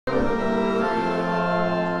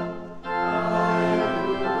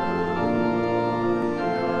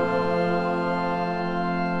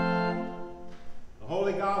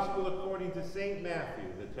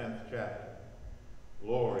chapter.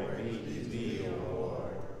 Glory be to thee, O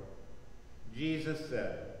Lord. Jesus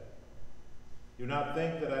said, do not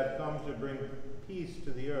think that I have come to bring peace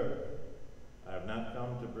to the earth. I have not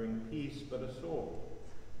come to bring peace, but a sword.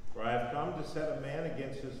 For I have come to set a man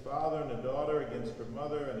against his father, and a daughter against her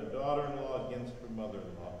mother, and a daughter-in-law against her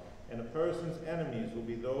mother-in-law. And a person's enemies will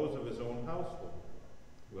be those of his own household.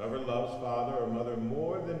 Whoever loves father or mother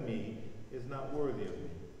more than me is not worthy of me.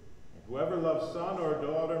 And whoever loves son or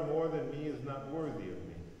daughter more than me is not worthy of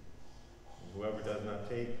me. And whoever does not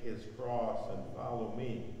take his cross and follow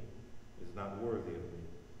me is not worthy of me.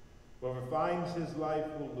 Whoever finds his life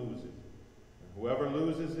will lose it. And whoever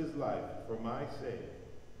loses his life for my sake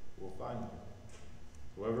will find it.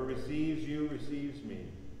 Whoever receives you receives me.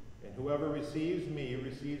 And whoever receives me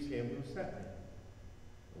receives him who sent me.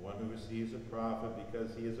 The one who receives a prophet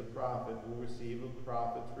because he is a prophet will receive a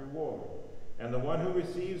prophet's reward. And the one who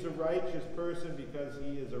receives a righteous person because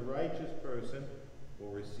he is a righteous person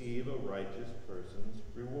will receive a righteous person's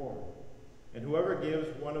reward. And whoever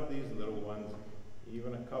gives one of these little ones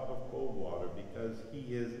even a cup of cold water because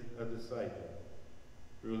he is a disciple,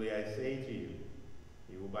 truly I say to you,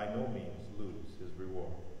 he will by no means lose his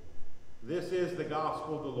reward. This is the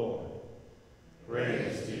gospel of the Lord.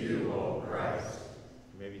 Praise to you, O Christ.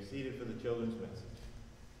 You may be seated for the children's message.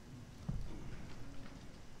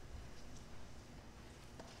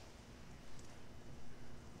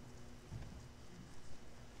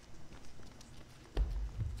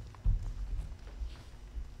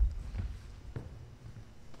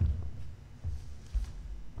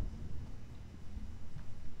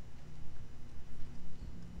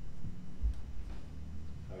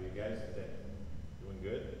 How are you guys today? Doing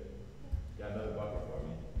good? Got another bucket for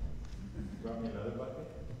me? Brought me another bucket?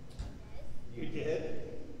 You did?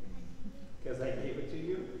 Because I gave it to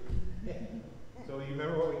you? So you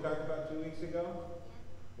remember what we talked about 2 weeks ago?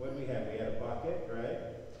 What did we have? We had a bucket, right?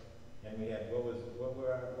 And we had, what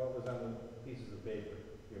was on the pieces of paper?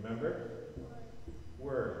 You remember?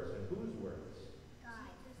 Words. And whose words?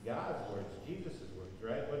 God's words. Jesus' words,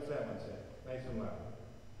 right? What's that one say? Nice and loud.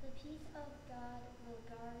 The peace of God will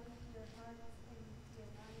guard your hearts and your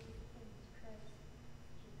minds in Christ Jesus.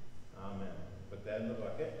 Amen. Put that in the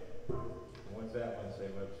bucket. And what's that one say,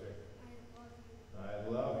 Webster? I love you. I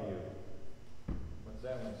love you. What's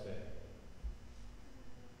that one say?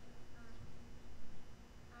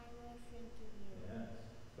 I listen to you. Yes.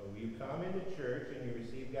 So you come into church and you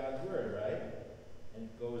receive God's word, right? And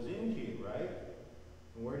it goes into you, right?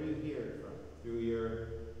 And where do you hear it from? Through your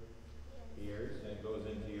ears, and it goes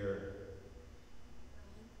into your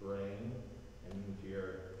brain and into your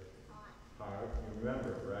heart. You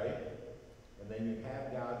remember, right? And then you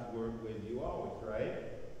have God's word with you always, right?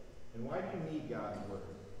 And why do you need God's word?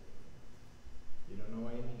 You don't know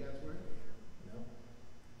why you need God's word? No?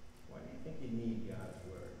 Why do you think you need God's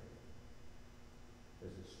word?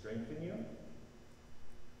 Does it strengthen you?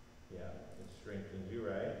 Yeah, it strengthens you,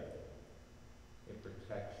 right? It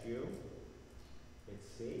protects you. It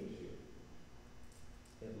saves you.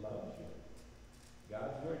 It loves you.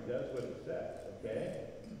 God's word does what it says, okay?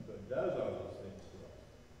 So it does all those things to us.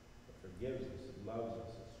 It forgives us. It loves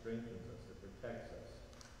us. It strengthens us. It protects us.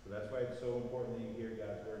 So that's why it's so important that you hear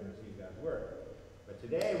God's word and receive God's word. But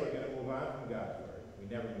today we're going to move on from God's word. We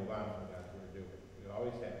never move on from God's word, do we? We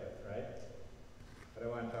always have it, right? But I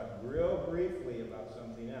want to talk real briefly about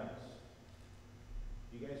something else.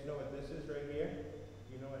 You guys know what this is right here?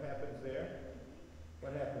 You know what happens there?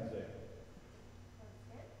 What happens there?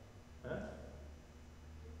 Huh?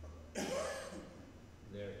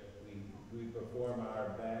 There, we perform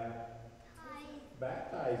our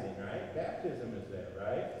baptizing, right? Baptism is there,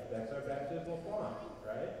 right? That's our baptismal form,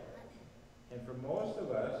 right? And for most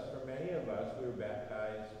of us, for many of us, we were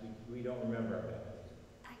baptized. We don't remember our baptism.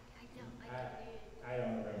 I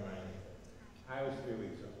don't remember mine either. I was 3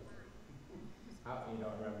 weeks old. You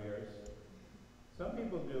don't remember yours? Some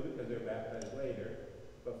people do because they're baptized later,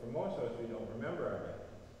 but for most of us, we don't remember our baptism.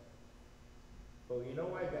 But you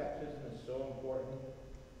know why baptism is so important?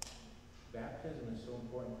 Baptism is so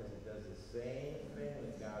important because it does the same thing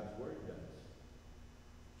that God's word does.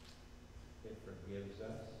 It forgives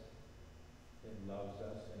us, it loves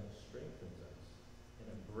us, and it strengthens us.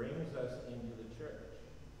 And it brings us into the church.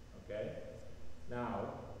 Okay?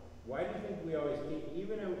 Now, why do you think we always keep,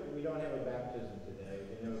 even if we don't have a baptism today,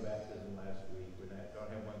 we didn't have a baptism last week, we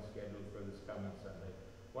don't have one scheduled for this coming Sunday,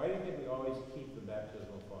 why do you think we always keep the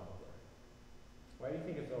baptismal font there? Why do you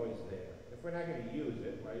think it's always there? If we're not going to use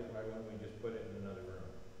it, why wouldn't we just put it in another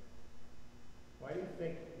room? Why do you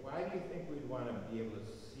think we'd want to be able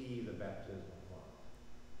to see the baptismal font?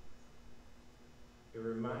 It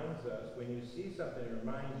reminds us, when you see something, it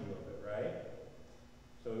reminds you of it, right?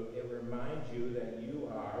 So it reminds you that you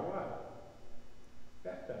are what?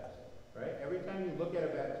 Baptized, right? Every time you look at a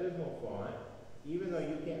baptismal font, even though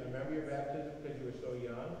you can't remember your baptism because you were so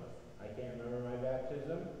young, I can't remember my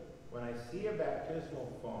baptism. When I see a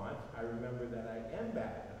baptismal font, I remember that I am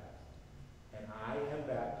baptized. And I am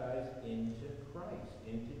baptized into Christ,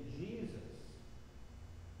 into Jesus.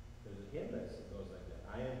 There's a hymn that goes like that.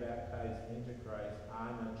 I am baptized into Christ.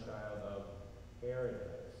 I'm a child of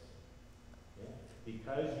paradise. Yeah?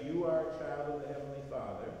 Because you are a child of the Heavenly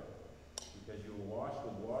Father, because you were washed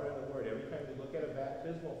with water and the Word, every time you look at a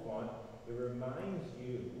baptismal font, it reminds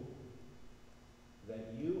you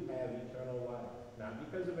that you have eternal life. Not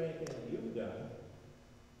because of anything that you've done,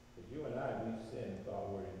 because you and I, we've sinned,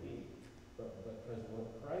 thought, word, and deed, but because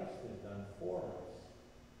what Christ has done for us.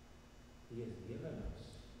 He has given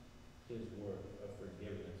us his word of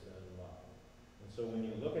forgiveness and love. And so when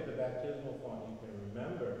you look at the baptismal font, you can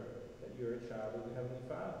remember that you're a child of the Heavenly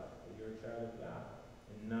Father, that you're a child of God,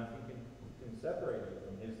 and nothing can separate you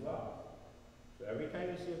from his love. So every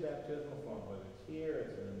time you see a baptismal font, whether it's here,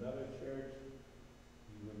 it's in another church,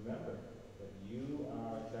 you remember that you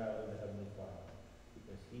are a child of the Heavenly Father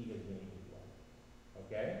because he has made you one.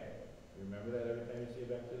 Okay? Remember that every time you see a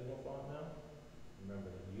baptismal font now? Remember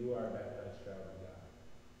that you are a baptized child of God.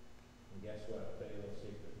 And guess what? I'll tell you a little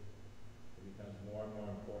secret. It becomes more and more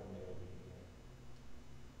important the older you get.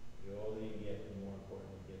 The older you get, the more important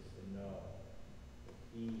it gets to know that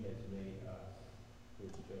he has made us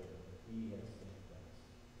his children. That he has saved us.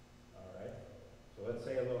 All right? So let's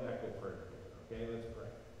say a little echo prayer together. Okay? Let's pray.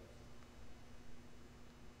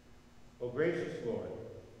 O gracious Lord.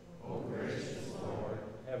 O gracious Lord.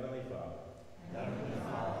 Heavenly Father. Heavenly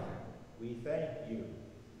Father. We thank you.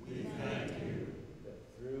 We thank you. That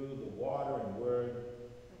through the water and word.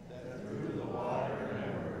 That through the water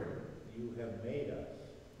and word. You have made us.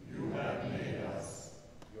 You have made us.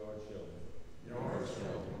 Your children. Your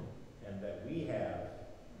children. And that we have.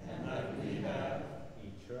 And that we have.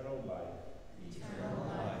 Eternal life. Eternal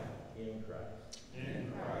life. In Christ.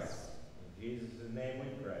 In Christ. In Jesus' name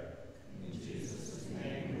we pray. In Jesus'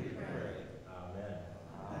 name we pray. Amen.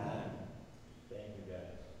 Amen. Thank you,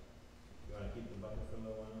 guys. You want to keep the bucket for a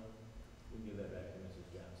little while? We can give that back to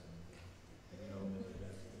Mrs. Johnson. You know Mrs.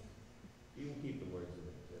 Johnson. You can keep the words of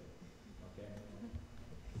it too. Okay?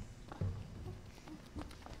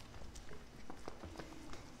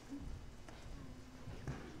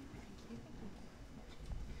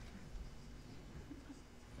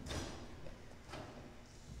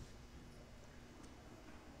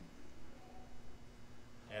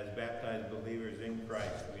 As baptized believers in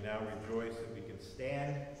Christ, we now rejoice that we can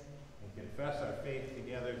stand and confess our faith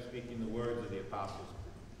together, speaking the words of the Apostles'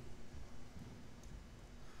 Creed.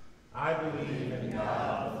 I believe in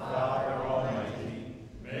God, the Father Almighty,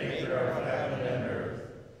 maker of heaven and earth,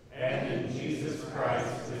 and in Jesus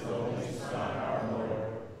Christ, his only Son, our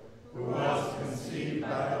Lord, who was conceived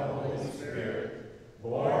by the Holy Spirit,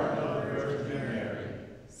 born of the Virgin Mary,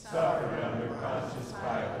 suffered under Pontius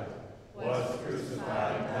Pilate, was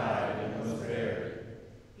crucified, died, and was buried.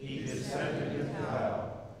 He descended into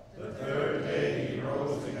hell. The third day he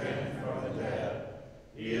rose again from the dead.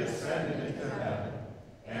 He ascended into heaven,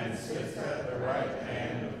 and sits at the right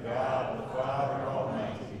hand of God the Father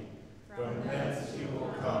Almighty. From thence he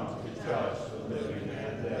will come to judge the living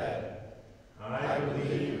and dead. I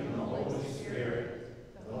believe in the Holy Spirit,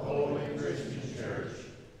 the holy Christian Church,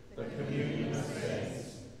 the communion of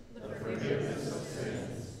saints, the forgiveness of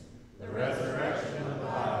sins, the resurrection of the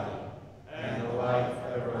body, and the life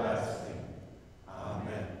everlasting.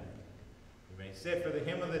 Amen. You may sit for the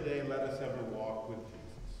hymn of the day, Let Us Ever Walk with Jesus.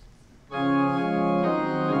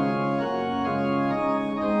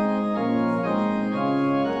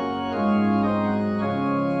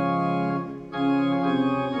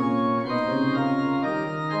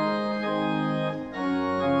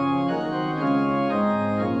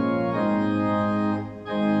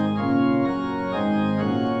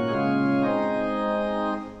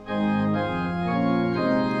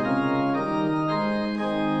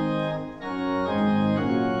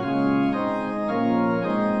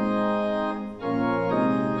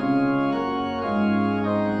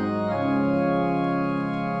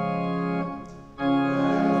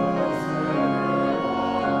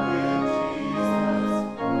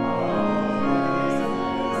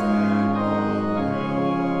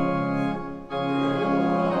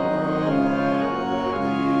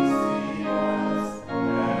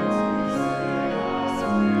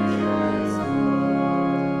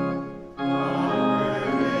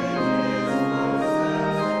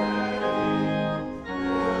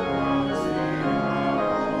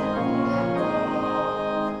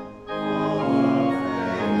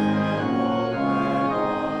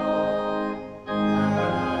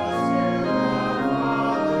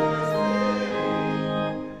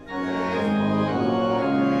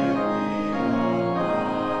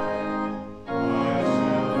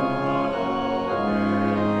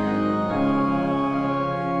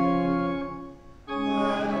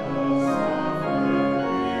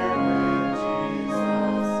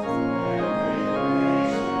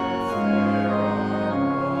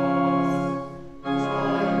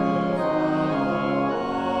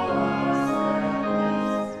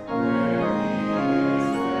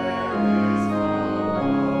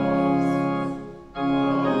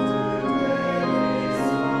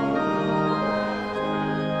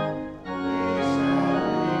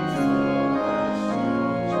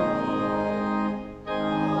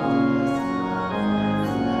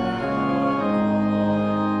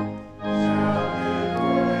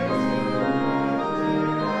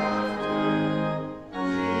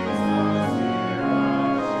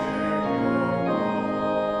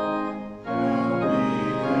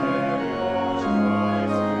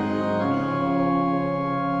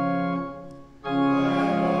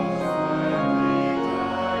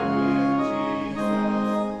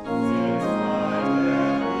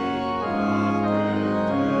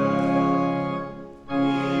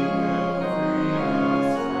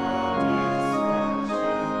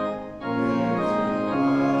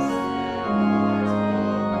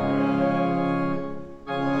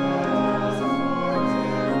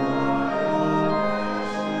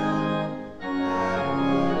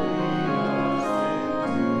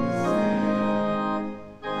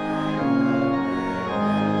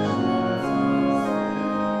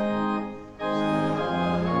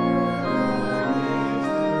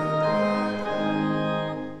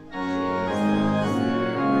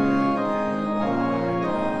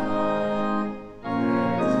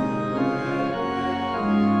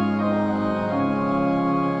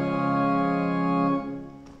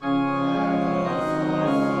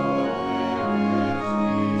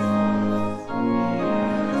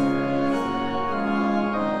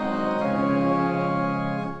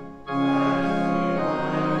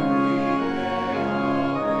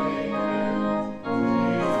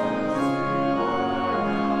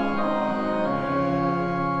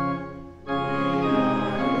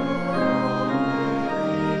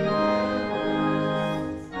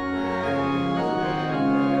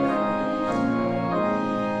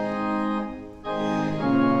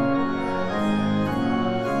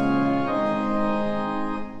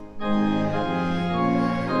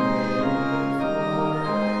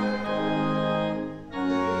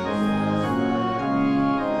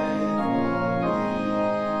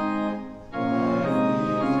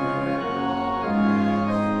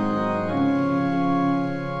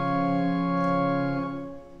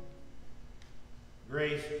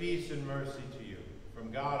 Grace and mercy to you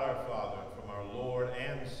from God our Father, and from our Lord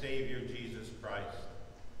and Savior Jesus Christ.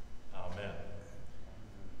 Amen.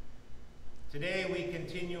 Today we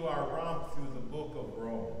continue our romp through the book of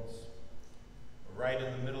Romans. We're right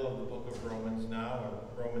in the middle of the book of Romans now,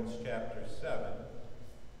 in Romans chapter 7.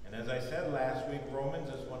 And as I said last week, Romans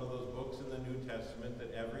is one of those books in the New Testament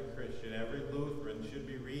that every Christian, every Lutheran should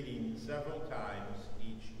be reading several times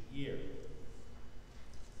each year.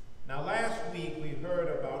 Now last week we heard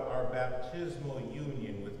about our baptismal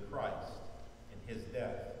union with Christ in his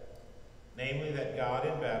death. Namely that God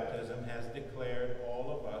in baptism has declared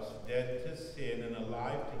all of us dead to sin and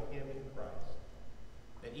alive to him in Christ.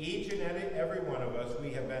 That each and every one of us,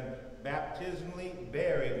 we have been baptismally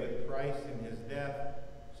buried with Christ in his death,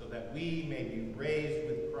 so that we may be raised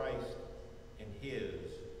with Christ in his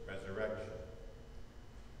resurrection.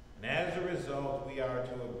 And as a result, we are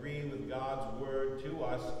to agree with God's word to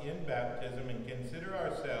us in baptism and consider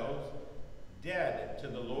ourselves dead to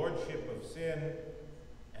the lordship of sin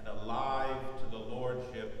and alive to the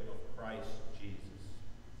lordship of Christ Jesus.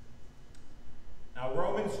 Now,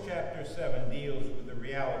 Romans chapter 7 deals with the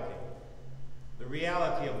reality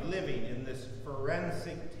of living in this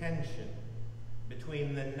forensic tension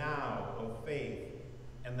between the now of faith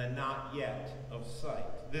and the not yet of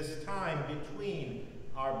sight. This time between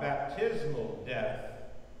our baptismal death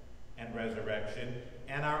and resurrection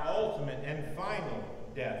and our ultimate and final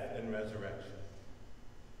death and resurrection.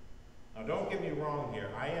 Now don't get me wrong here.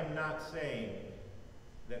 I am not saying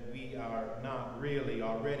that we are not really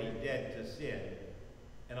already dead to sin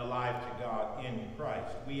and alive to God in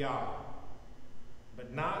Christ. We are.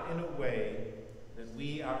 But not in a way that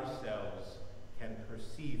we ourselves can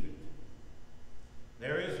perceive it.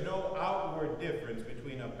 There is no outward difference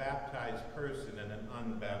between a baptized person and an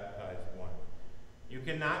unbaptized one. You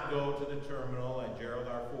cannot go to the terminal at Gerald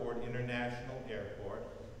R. Ford International Airport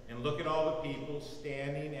and look at all the people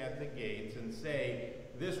standing at the gates and say,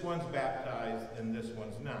 this one's baptized and this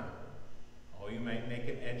one's not. Oh, you might make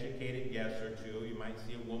an educated guess or two. You might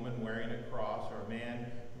see a woman wearing a cross or a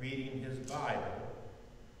man reading his Bible.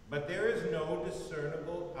 But there is no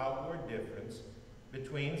discernible outward difference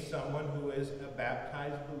between someone who is a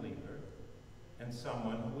baptized believer and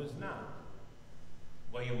someone who is not.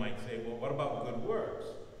 Well, you might say, well, what about good works?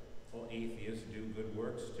 Well, atheists do good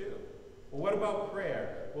works too. Well, what about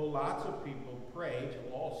prayer? Well, lots of people pray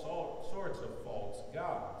to all sorts of false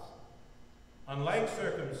gods. Unlike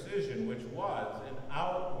circumcision, which was an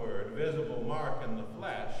outward, visible mark in the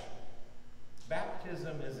flesh,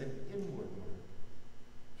 baptism is an inward mark.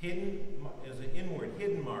 Is an inward,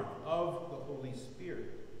 hidden mark of the Holy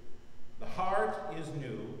Spirit. The heart is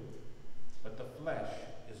new, but the flesh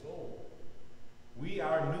is old. We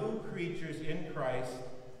are new creatures in Christ,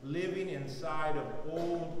 living inside of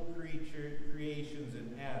old creations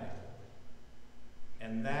in Adam.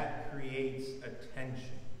 And that creates a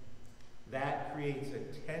tension. That creates a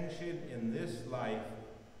tension in this life,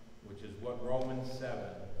 which is what Romans 7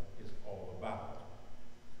 is all about.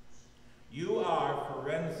 You are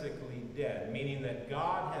forensically dead, meaning that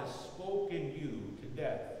God has spoken you to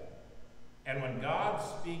death. And when God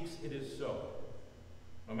speaks, it is so,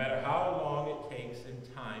 no matter how long it takes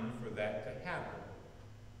in time for that to happen.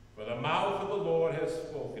 For the mouth of the Lord has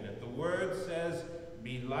spoken it. The word says,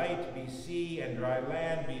 be light, be sea, and dry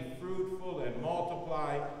land, be fruitful and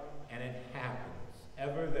multiply, and it happens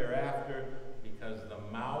ever thereafter, because the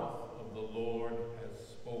mouth of the Lord has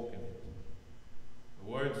spoken it. The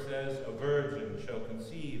word says, a virgin shall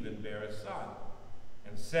conceive and bear a son.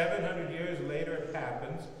 And 700 years later it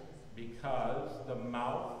happens because the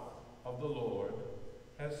mouth of the Lord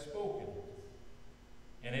has spoken.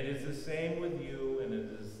 And it is the same with you, and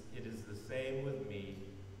it is the same with me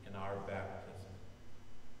in our baptism.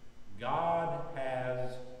 God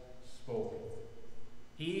has spoken.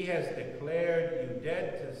 He has declared you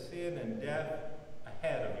dead to sin and death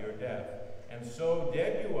ahead of your death. And so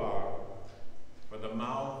dead you are, for the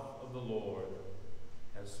mouth of the Lord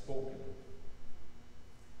has spoken it.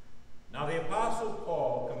 Now the Apostle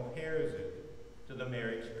Paul compares it to the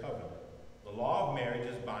marriage covenant. The law of marriage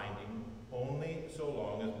is binding only so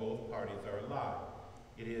long as both parties are alive.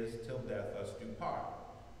 It is till death us do part.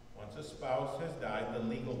 Once a spouse has died, the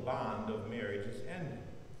legal bond of marriage is ended.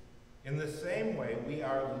 In the same way, we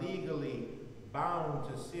are legally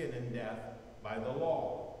bound to sin and death by the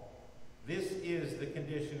law. This is the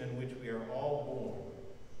condition in which we are all born.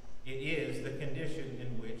 It is the condition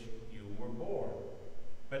in which you were born.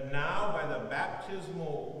 But now, by the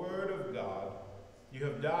baptismal word of God, you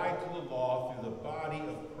have died to the law through the body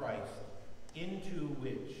of Christ, into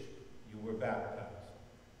which you were baptized.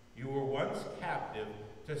 You were once captive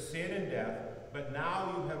to sin and death, but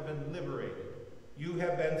now you have been liberated. You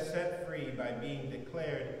have been set free by being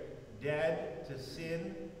declared dead to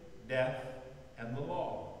sin, death, and the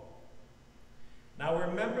law. Now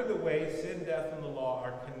remember the way sin, death, and the law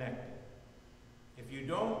are connected. If you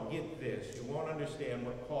don't get this, you won't understand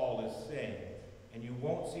what Paul is saying, and you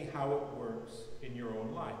won't see how it works in your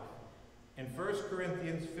own life. In 1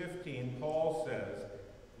 Corinthians 15, Paul says,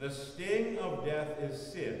 "The sting of death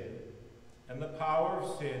is sin, and the power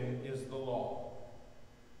of sin is the law."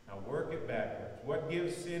 Now work it backwards. What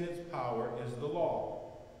gives sin its power is the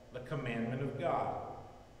law, the commandment of God.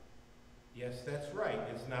 Yes, that's right.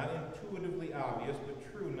 It's not intuitively obvious,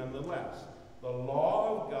 but true nonetheless. The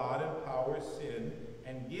law of God empowers sin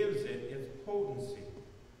and gives it its potency.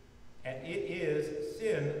 And it is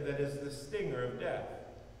sin that is the stinger of death.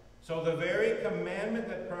 So the very commandment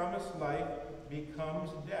that promised life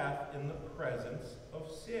becomes death in the presence of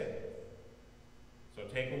sin. So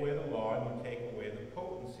take away the law and you take away the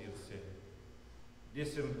potency of sin.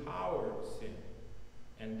 Disempowered sin,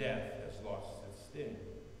 and death has lost its sting.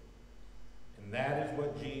 And that is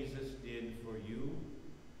what Jesus did for you,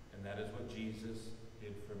 and that is what Jesus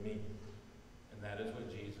did for me, and that is what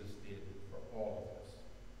Jesus did for all of us.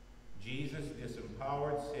 Jesus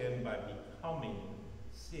disempowered sin by becoming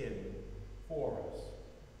sin for us.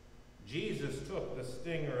 Jesus took the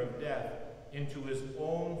stinger of death into his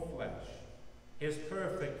own flesh, his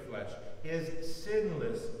perfect flesh, his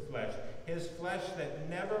sinless flesh, his flesh that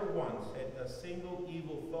never once had a single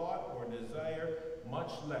evil thought or desire,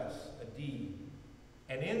 much less a deed.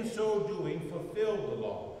 And in so doing, fulfilled the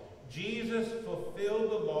law. Jesus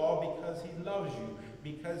fulfilled the law because he loves you,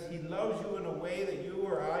 because he loves you in a way that you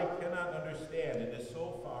or I cannot understand. It is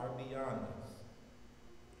so far beyond us.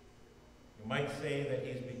 You might say that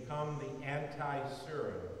he's become the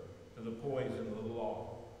anti-serum to the poison of the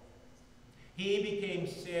law. He became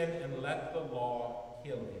sin and let the law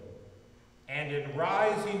kill him. And in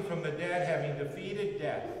rising from the dead, having defeated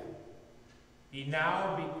death, he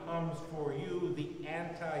now becomes for you the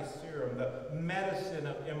anti-serum, the medicine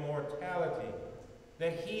of immortality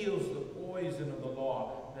that heals the poison of the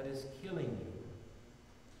law that is killing you.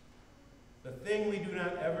 The thing we do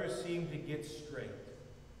not ever seem to get straight,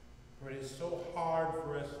 for it is so hard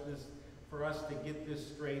for us to get this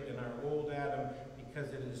straight in our old Adam,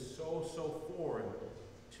 because it is so foreign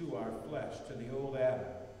to our flesh, to the old Adam.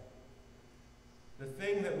 The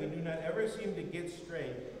thing that we do not ever seem to get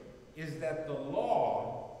straight is that the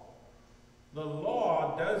law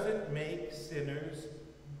doesn't make sinners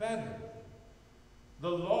better. The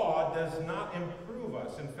law does not improve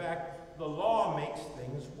us. In fact, the law makes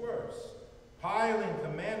things worse. Piling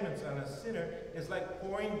commandments on a sinner is like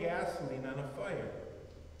pouring gasoline on a fire.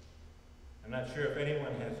 I'm not sure if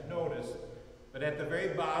anyone has noticed, but at the very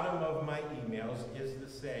bottom of my emails is the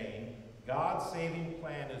saying, God's saving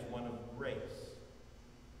plan is one of grace,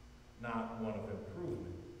 not one of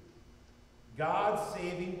improvement. God's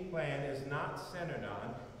saving plan is not centered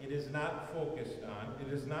on, it is not focused on,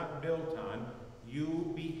 it is not built on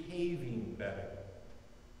you behaving better.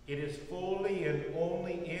 It is fully and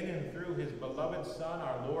only in and through his beloved Son,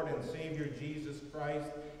 our Lord and Savior Jesus Christ,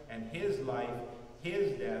 and his life,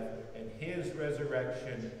 his death, and his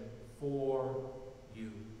resurrection for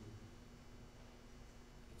you.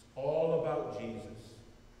 It's all about Jesus.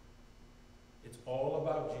 It's all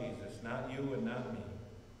about Jesus, not you and not me.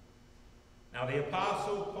 Now the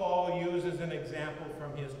Apostle Paul uses an example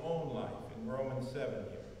from his own life in Romans 7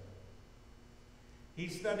 here. He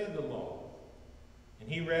studied the law, and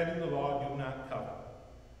he read in the law, do not covet.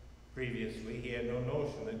 Previously, he had no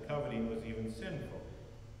notion that coveting was even sinful.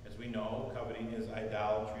 As we know, coveting is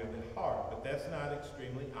idolatry of the heart, but that's not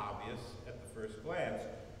extremely obvious at the first glance.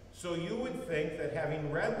 So you would think that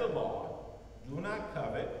having read the law, do not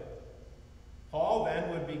covet, Paul then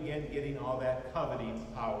would begin getting all that coveting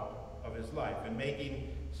out of his life and making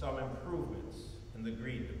some improvements in the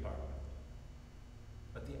greed department.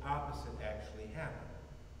 But the opposite actually happened.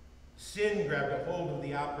 Sin grabbed a hold of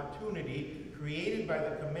the opportunity created by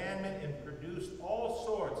the commandment and produced all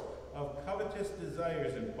sorts of covetous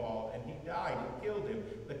desires in Paul, and he died. It killed him.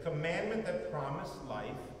 The commandment that promised life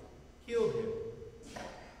killed him.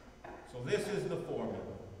 So this is the formula.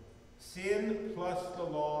 Sin plus the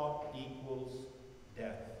law equals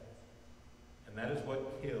death. And that is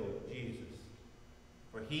what killed Jesus.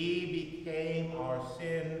 For he became our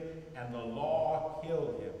sin, and the law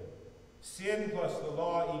killed him. Sin plus the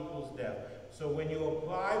law equals death. So when you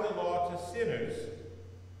apply the law to sinners,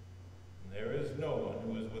 and there is no one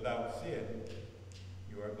who is without sin,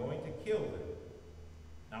 you are going to kill them.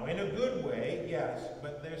 Now in a good way, yes,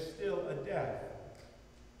 but there's still a death.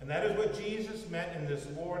 And that is what Jesus meant in this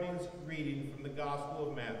morning's reading from the Gospel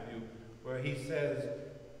of Matthew, where he says,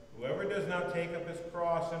 whoever does not take up his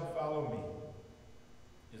cross and follow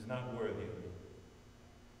me is not worthy of me.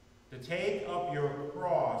 To take up your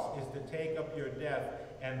cross is to take up your death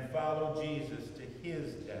and follow Jesus to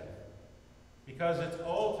his death. Because it's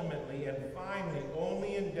ultimately and finally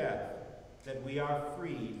only in death that we are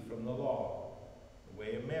freed from the law, the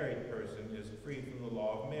way a married person is freed from the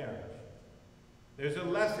law of marriage. There's a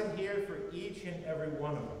lesson here for each and every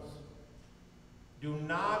one of us. Do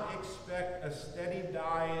not expect a steady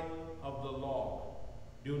diet of the law.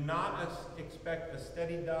 Do not expect a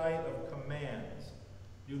steady diet of commands.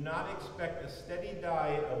 Do not expect a steady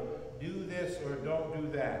diet of do this or don't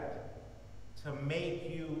do that to make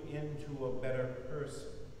you into a better person.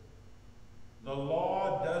 The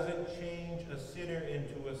law doesn't change a sinner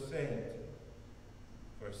into a saint,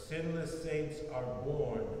 for sinless saints are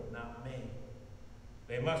born, not made.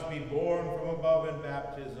 They must be born from above in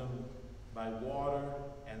baptism by water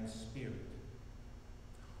and spirit.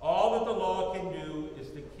 All that the law can do is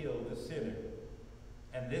to kill the sinner.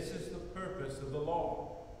 And this is the purpose of the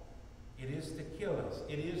law. It is to kill us.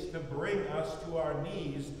 It is to bring us to our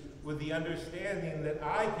knees with the understanding that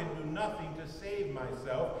I can do nothing to save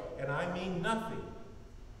myself, and I mean nothing.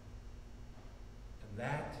 And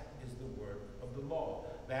that is the work of the law.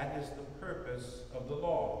 That is the purpose of the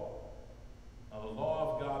law. Now, the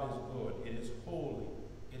law of God is good. It is holy.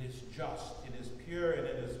 It is just. It is pure, and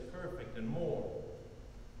it is perfect and more.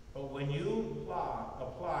 But when you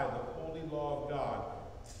apply the holy law of God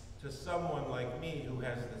to someone like me who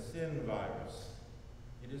has the sin virus,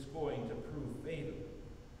 it is going to prove fatal.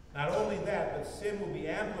 Not only that, but sin will be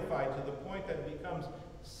amplified to the point that it becomes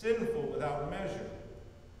sinful without measure.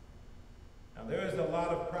 Now, there is a lot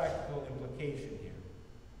of practical implication here.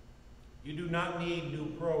 You do not need new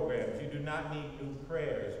programs. You do not need new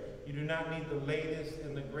prayers. You do not need the latest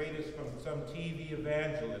and the greatest from some TV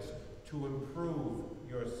evangelist to improve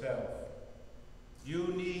yourself. You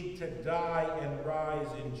need to die and rise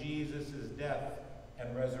in Jesus' death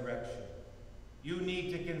and resurrection. You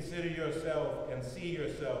need to consider yourself and see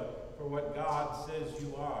yourself for what God says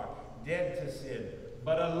you are, dead to sin,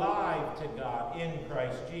 but alive to God in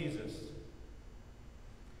Christ Jesus.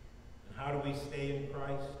 And how do we stay in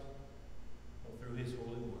Christ? Well, through his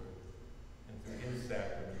holy word and through his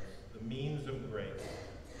sacraments, the means of grace.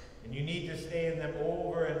 And you need to stay in them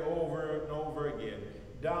over and over and over again,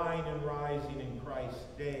 dying and rising in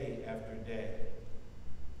Christ day after day.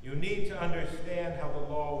 You need to understand how the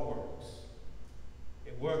law works.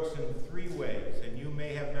 It works in three ways, and you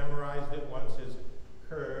may have memorized it once as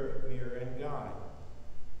curb, mirror, and guide.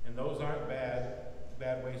 And those aren't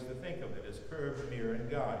bad ways to think of it, as curb, mirror, and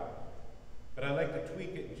guide. But I like to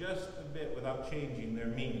tweak it just a bit without changing their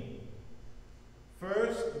meaning.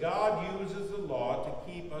 First, God uses the law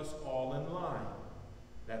to keep us all in line.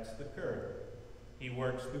 That's the curb. He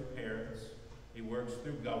works through parents. He works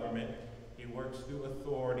through government. He works through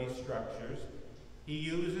authority structures. He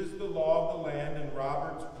uses the law of the land and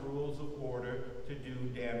Robert's rules of order to do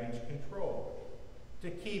damage control,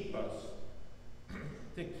 to keep us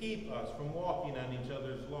from walking on each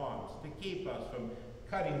other's lawns, to keep us from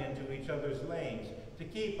cutting into each other's lanes, to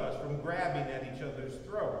keep us from grabbing at each other's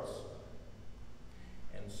throats.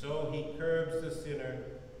 And so he curbs the sinner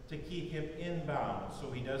to keep him in bounds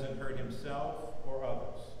so he doesn't hurt himself or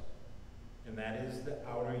others. And that is the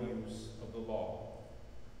outer use of the law.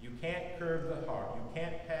 You can't curb the heart. You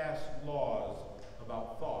can't pass laws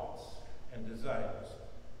about thoughts and desires.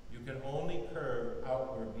 You can only curb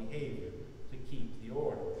outward behavior to keep the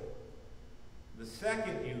order. The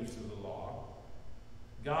second use of the law,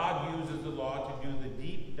 God uses the law to do the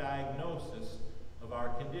deep diagnosis of our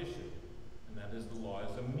condition. And that is the law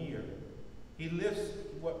as a mirror. He lifts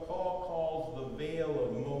what Paul calls the veil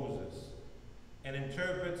of Moses and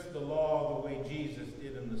interprets the law the way Jesus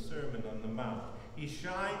did in the Sermon on the Mount. He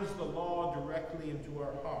shines the law directly into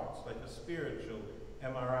our hearts like a spiritual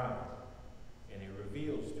MRI, and he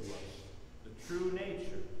reveals to us the true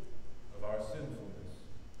nature of our sinfulness.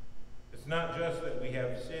 It's not just that we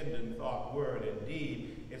have sinned in thought, word, and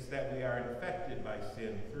deed. It's that we are infected by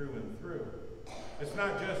sin through and through. It's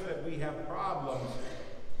not just that we have problems,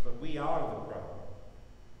 but we are the problem.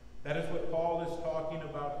 That is what Paul is talking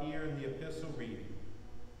about here in the epistle reading.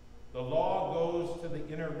 The law goes to the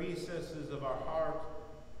inner recesses of our heart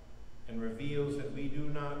and reveals that we do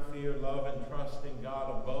not fear, love, and trust in God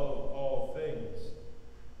above all things,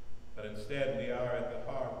 but instead we are at the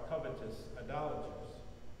heart covetous idolaters.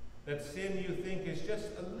 That sin you think is just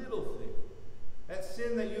a little thing. That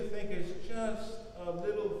sin that you think is just a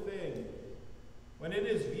little thing. when it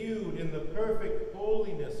is viewed in the perfect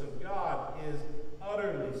holiness of God, is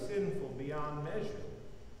utterly sinful beyond measure.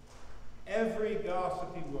 Every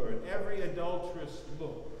gossipy word, every adulterous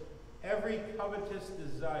look, every covetous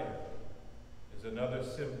desire is another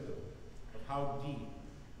symptom of how deep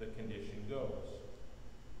the condition goes.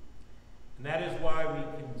 And that is why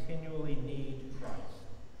we continually need Christ,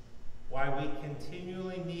 why we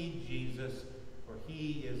continually need Jesus, for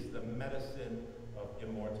he is the medicine of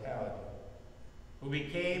immortality, who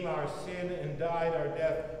became our sin and died our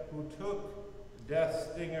death, who took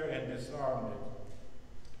death's stinger and disarmed it.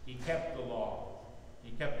 He kept the law.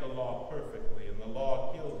 He kept the law perfectly, and the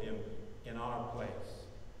law killed him in our place.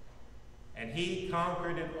 And he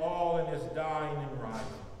conquered it all in his dying and rising.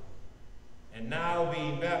 And now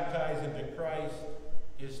being baptized into Christ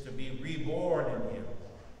is to be reborn in him,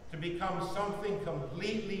 to become something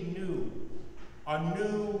completely new, a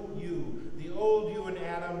new you. The old you in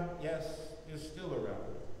Adam, yes, is still around.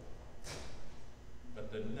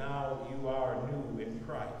 But now you are new in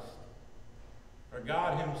Christ. For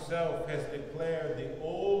God himself has declared the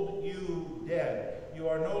old you dead. You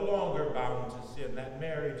are no longer bound to sin. That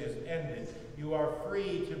marriage is ended. You are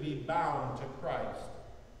free to be bound to Christ,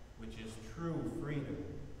 which is true freedom.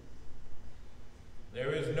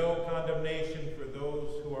 There is no condemnation for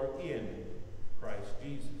those who are in Christ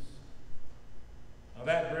Jesus. Now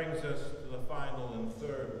that brings us to the final and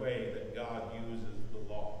third way that God uses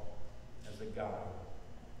the law as a guide.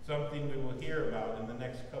 Something we will hear about in the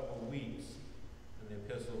next couple of weeks in the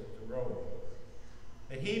Epistle to Rome.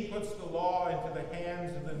 That he puts the law into the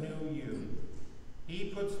hands of the new you. He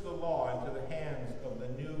puts the law into the hands of the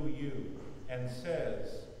new you and says,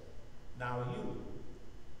 now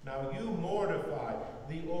you mortify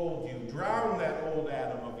the old you. Drown that old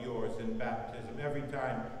Adam of yours in baptism every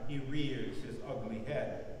time he rears his ugly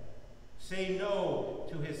head. Say no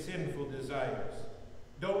to his sinful desires.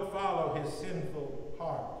 Don't follow his sinful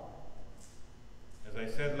heart. As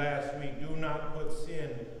I said last week, do not put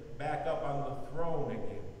sin back up on the throne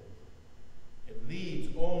again. It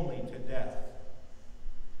leads only to death.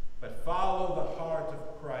 But follow the heart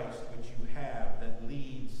of Christ, which you have, that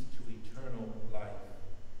leads to eternal life.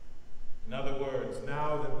 In other words,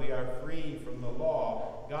 now that we are free from the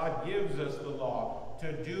law, God gives us the law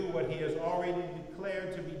to do what he has already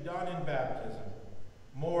declared to be done in baptism.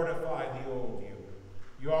 Mortify the old you.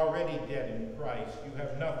 You're already dead in Christ. You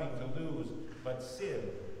have nothing to lose but sin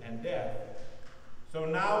and death. So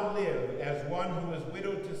now live as one who is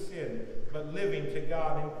widowed to sin, but living to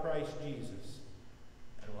God in Christ Jesus.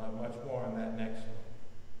 And we'll have much more on that next one.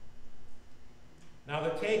 Now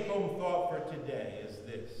the take-home thought for today is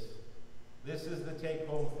this. This is the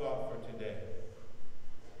take-home thought for today.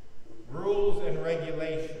 Rules and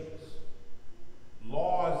regulations,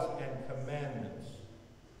 laws and commandments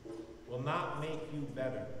will not make you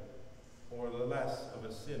better or less of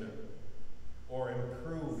a sinner or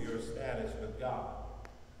improve your status with God.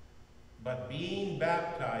 But being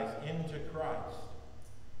baptized into Christ,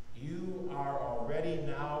 you are already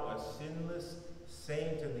now a sinless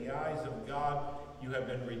saint in the eyes of God. You have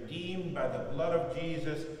been redeemed by the blood of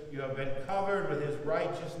Jesus. You have been covered with his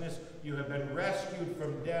righteousness. You have been rescued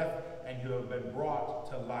from death, and you have been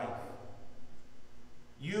brought to life.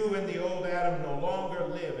 You and the old Adam no longer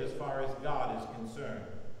live as far as God is concerned.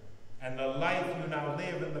 And the life you now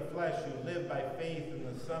live in the flesh, you live by faith in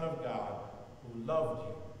the Son of God, who loved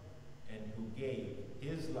you and who gave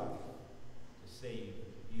his life to save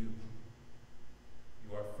you.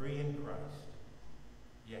 You are free in Christ.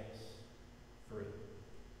 Yes, free.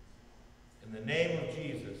 In the name of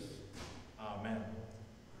Jesus, amen.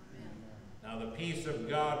 Amen. Now the peace of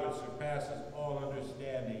God, which surpasses all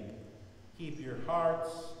understanding, keep your hearts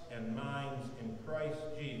and minds in Christ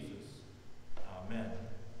Jesus. Amen.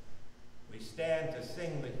 We stand to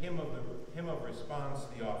sing the hymn of response,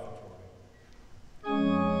 the offertory.